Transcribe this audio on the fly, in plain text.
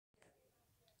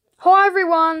Hi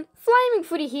everyone, Flaming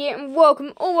Footy here and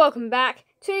welcome back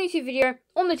to a new YouTube video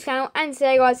on the channel. And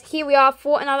today guys, here we are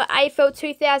for another AFL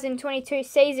 2022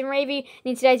 season review.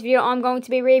 And in today's video I'm going to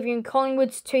be reviewing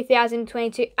Collingwood's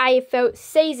 2022 AFL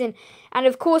season. And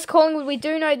of course Collingwood, we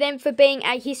do know them for being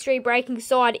a history breaking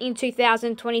side in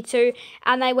 2022,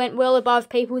 and they went well above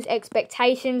people's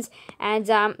expectations. And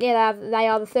they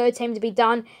are the third team to be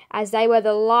done, as they were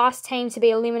the last team to be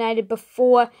eliminated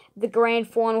before the grand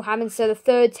final happened. So the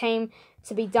third team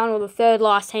to be done, or the third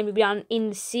last team to be done in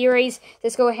the series.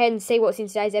 Let's go ahead and see what's in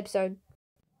today's episode.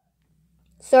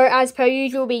 So, as per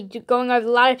usual, we'll be going over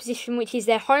the ladder position, which is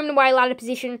their home and away ladder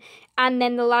position, and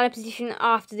then the ladder position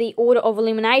after the order of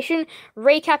elimination.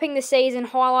 Recapping the season,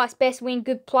 highlights, best win,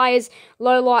 good players,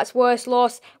 lowlights, worst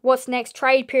loss, what's next,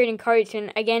 trade period and coach.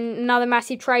 And again, another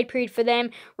massive trade period for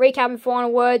them. Recapping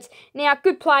final words. Now,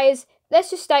 good players. Let's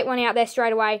just state one out there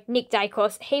straight away. Nick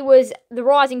Dacos. He was the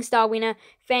Rising Star winner.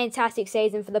 Fantastic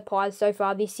season for the Pies so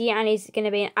far this year, and he's going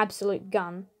to be an absolute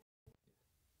gun.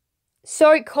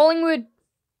 So, Collingwood,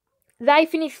 they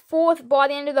finished fourth by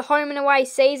the end of the home and away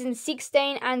season.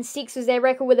 16-6 was their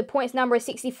record, with a points number of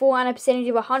 64 and a percentage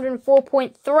of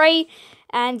 104.3.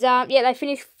 And they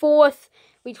finished fourth,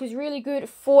 which was really good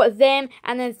for them,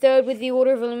 and then third with the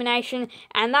order of elimination.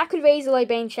 And that could have easily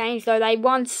been changed, though. They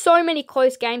won so many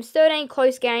close games, 13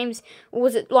 close games, or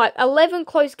was it like 11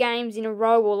 close games in a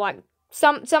row, or like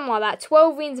something like that.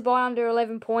 12 wins by under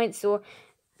 11 points, or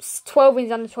 12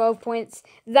 wins under 12 points.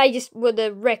 They just were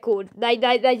the record. They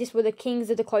just were the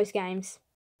kings of the close games.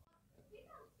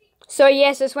 So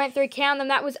yes, just went through, count them.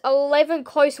 That was 11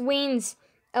 close wins.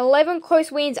 11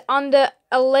 close wins under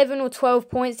 11 or 12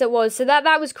 points it was. So that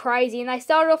was crazy. And they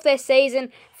started off their season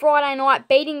Friday night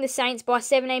beating the Saints by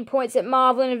 17 points at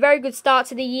Marvel. And a very good start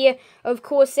to the year. Of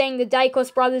course, seeing the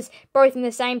Dacos brothers both in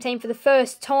the same team for the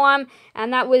first time.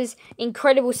 And that was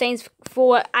incredible scenes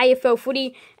for AFL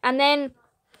footy. And then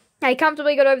they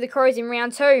comfortably got over the Crows in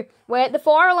round 2, where the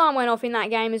fire alarm went off in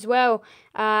that game as well.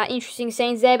 Interesting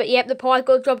scenes there. But yep, the Pies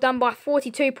got the job done by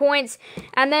 42 points.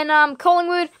 And then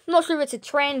Collingwood, I'm not sure if it's a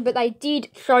trend, but they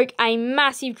did choke, a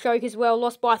massive choke as well,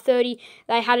 lost by 30.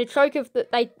 They had a choke of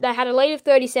they had a lead of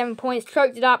 37 points,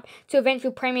 choked it up to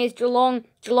eventual premiers Geelong.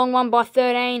 Geelong won by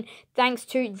 13, thanks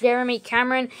to Jeremy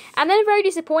Cameron. And then a very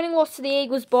disappointing loss to the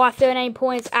Eagles by 13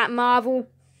 points at Marvel.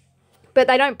 But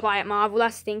they don't play at Marvel.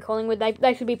 That's the thing, Collingwood.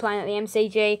 They should be playing at the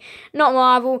MCG, not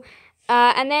Marvel.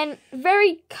 And then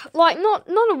not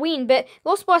a win, but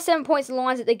lost by 7 points to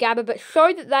Lions at the Gabba, but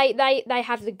showed that they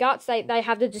have the guts, they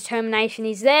have the determination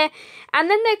is there. And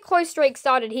then their close streak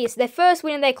started here. So their first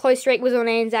win of their close streak was on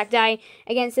Anzac Day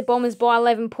against the Bombers by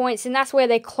 11 points, and that's where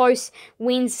their close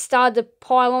wins started to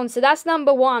pile on. So that's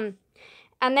number 1.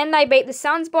 And then they beat the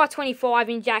Suns by 25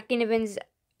 in Jack Ginnivan's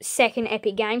second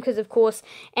epic game, because of course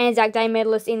Anzac Day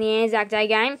medalist in the Anzac Day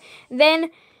game.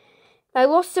 Then they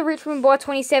lost to Richmond by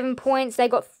 27 points. They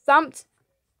got thumped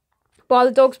by the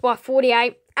Dogs by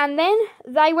 48. And then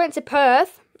they went to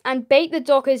Perth and beat the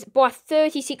Dockers by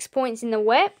 36 points in the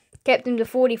wet, kept them to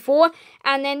 44.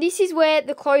 And then this is where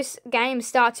the close games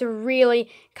start to really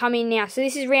come in now. So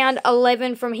this is round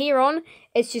 11. From here on,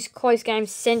 it's just close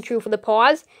games central for the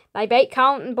Pies. They beat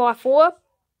Carlton by 4.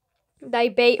 They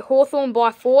beat Hawthorn by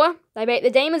 4. They beat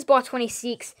the Demons by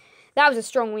 26. That was a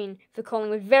strong win for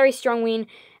Collingwood. Very strong win.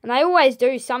 And they always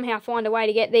do somehow find a way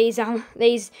to get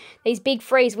these big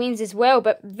freeze wins as well.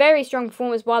 But very strong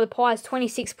performance by the Pies,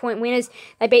 26-point winners.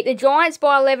 They beat the Giants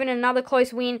by 11, another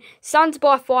close win. Suns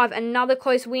by 5, another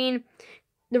close win.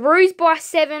 The Roos by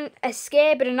 7, a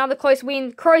scare, but another close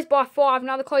win. Crows by 5,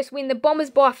 another close win. The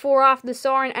Bombers by 4 after the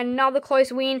siren, another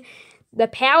close win. The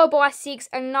Power by 6,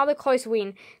 another close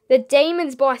win. The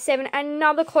Demons by 7,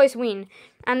 another close win.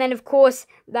 And then, of course,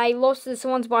 they lost to the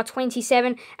Swans by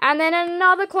 27. And then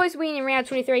another close win in round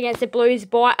 23 against the Blues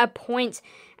by a point.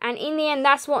 And in the end,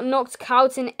 that's what knocked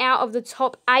Carlton out of the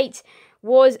top 8,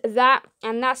 was that.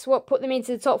 And that's what put them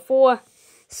into the top 4.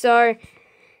 So,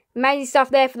 amazing stuff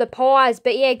there for the Pies.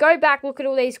 But yeah, go back, look at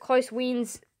all these close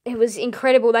wins. It was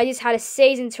incredible. They just had a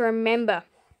season to remember.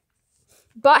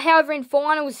 But, however, in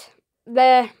finals,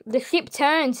 the ship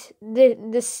turned.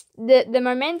 The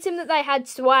momentum that they had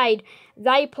swayed.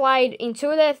 They played in 2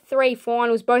 of their 3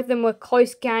 finals. Both of them were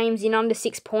close games in under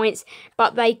 6 points,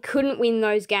 but they couldn't win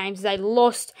those games. They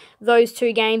lost those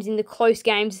 2 games in the close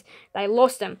games. They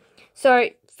lost them. So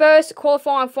first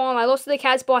qualifying final, they lost to the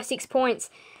Cats by 6 points,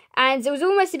 and it was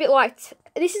almost a bit like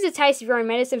this is a taste of your own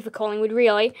medicine for Collingwood,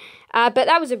 really. But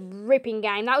that was a ripping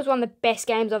game. That was one of the best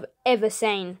games I've ever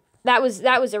seen. That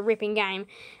was a ripping game.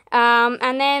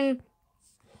 And then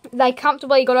They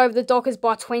comfortably got over the Dockers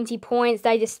by 20 points.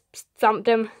 They just thumped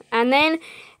them. And then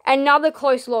another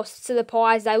close loss to the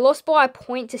Pies. They lost by a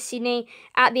point to Sydney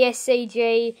at the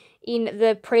SCG in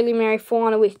the preliminary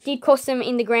final, which did cost them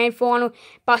in the grand final.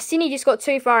 But Sydney just got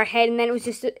too far ahead, and then it was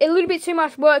just a little bit too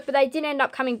much work, but they did end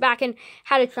up coming back and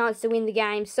had a chance to win the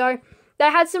game. So they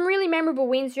had some really memorable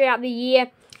wins throughout the year.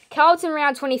 Carlton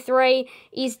round 23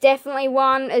 is definitely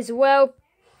one as well.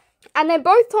 And they're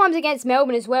both times against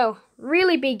Melbourne as well.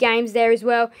 Really big games there as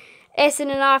well.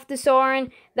 Essendon after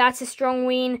Siren, that's a strong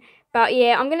win. But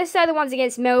yeah, I'm going to say the ones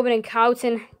against Melbourne and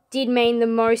Carlton did mean the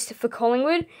most for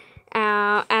Collingwood.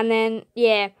 And then,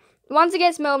 yeah, ones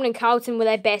against Melbourne and Carlton were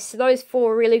their best. So those four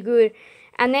were really good.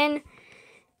 And then,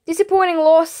 disappointing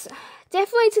loss,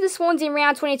 definitely to the Swans in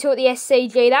round 22 at the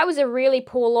SCG. That was a really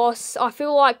poor loss. I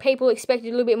feel like people expected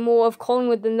a little bit more of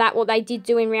Collingwood than that, what they did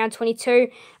do in round 22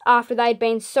 after they'd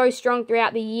been so strong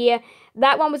throughout the year.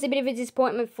 That one was a bit of a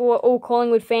disappointment for all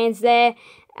Collingwood fans there.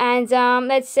 And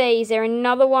let's see, is there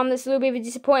another one that's a little bit of a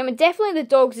disappointment? Definitely the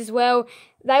Dogs as well.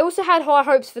 They also had high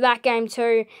hopes for that game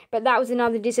too, but that was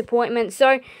another disappointment.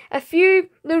 So a few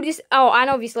little and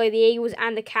obviously the Eagles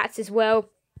and the Cats as well.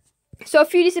 So a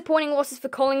few disappointing losses for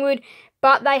Collingwood,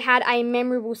 but they had a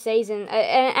memorable season,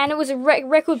 and it was a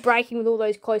record-breaking with all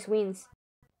those close wins.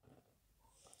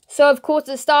 So, of course,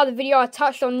 at the start of the video, I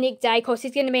touched on Nick Dacos.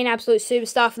 He's going to be an absolute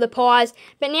superstar for the Pies.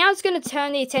 But now it's going to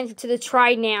turn the attention to the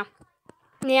trade now.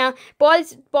 Now, by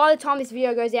the time this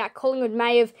video goes out, Collingwood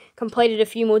may have completed a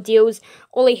few more deals.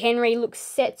 Ollie Henry looks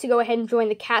set to go ahead and join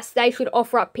the Cats. They should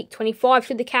offer up pick 25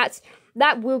 to the Cats.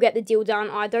 That will get the deal done.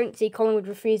 I don't see Collingwood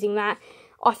refusing that.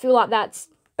 I feel like that's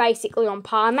basically on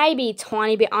par. Maybe a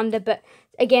tiny bit under, but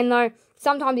again, though,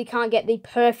 sometimes you can't get the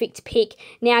perfect pick.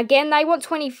 Now, again, they want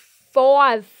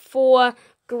 25 for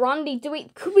Grundy.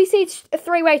 Could we see a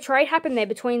three-way trade happen there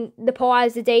between the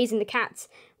Pies, the D's, and the Cats,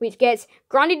 which gets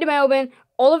Grundy to Melbourne,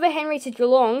 Oliver Henry to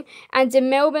Geelong, and to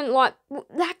Melbourne? Like,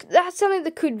 that's something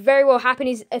that could very well happen,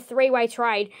 is a three-way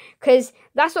trade, because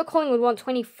that's what Collingwood want,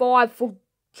 25 for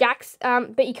Jacks,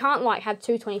 but you can't like have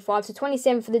 225, so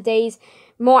 27 for the D's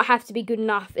might have to be good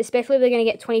enough, especially if they're going to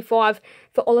get 25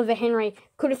 for Oliver Henry.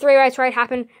 Could a three-way trade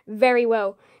happen? Very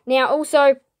well. Now,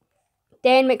 also,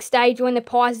 Dan McStay joined the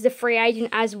Pies as a free agent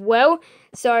as well,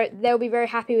 so they'll be very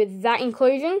happy with that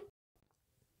inclusion.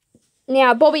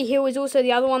 Now, Bobby Hill is also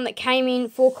the other one that came in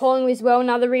for Collingwood as well.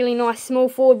 Another really nice small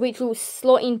forward, which will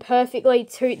slot in perfectly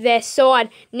to their side.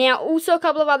 Now, also a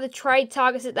couple of other trade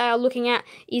targets that they are looking at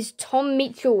is Tom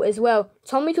Mitchell as well.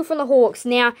 Tom Mitchell from the Hawks.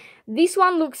 Now, this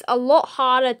one looks a lot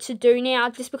harder to do now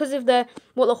just because of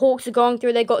what the Hawks are going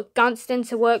through. They've got Gunston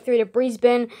to work through to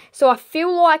Brisbane. So I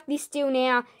feel like this deal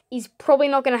now is probably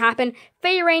not going to happen.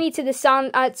 Fiorini to the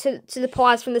to the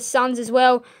Pies from the Suns as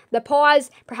well. The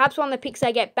Pies, perhaps one of the picks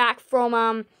they get back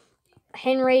from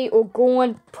Henry or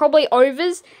Gawn, probably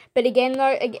overs. But again,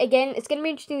 though, it's going to be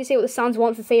interesting to see what the Suns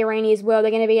want for Fiorini as well. They're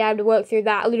going to be able to work through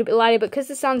that a little bit later. But because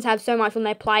the Suns have so much on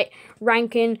their plate,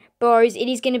 Rankin, Bowes, it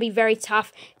is going to be very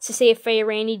tough to see a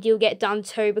Fiorini deal get done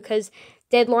too, because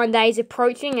deadline day is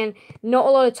approaching and not a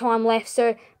lot of time left.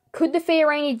 So could the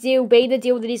Fiorini deal be the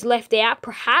deal that is left out?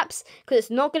 Perhaps, because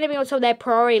it's not going to be on top of their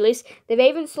priority list. They've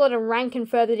even slotted Rankin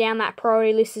further down that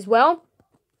priority list as well.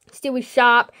 Still with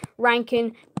Sharp,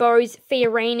 Rankin, Bowes,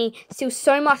 Fiorini. Still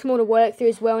so much more to work through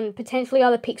as well, and potentially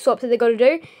other pick swaps that they've got to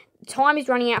do. Time is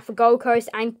running out for Gold Coast,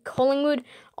 and Collingwood,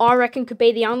 I reckon, could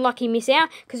be the unlucky miss out,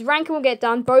 because Rankin will get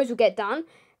done, Bowes will get done.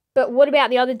 But what about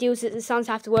the other deals that the Suns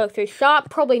have to work through? Sharp,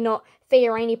 probably not.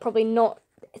 Fiorini, probably not.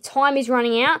 Time is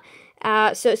running out.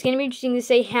 So it's going to be interesting to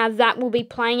see how that will be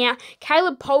playing out.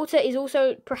 Caleb Poulter is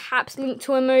also perhaps linked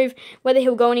to a move. Whether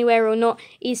he'll go anywhere or not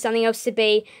is something else to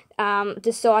be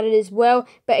decided as well.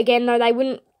 But again, though, they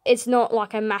wouldn't. It's not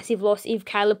like a massive loss if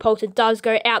Caleb Poulter does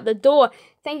go out the door.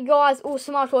 Thank you guys all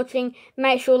so much for watching.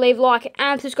 Make sure to leave a like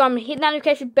and subscribe and hit the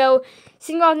notification bell.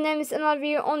 See you guys in another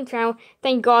video on the channel.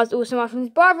 Thank you guys all so much.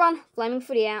 Bye everyone. Flaming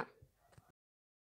Footy out.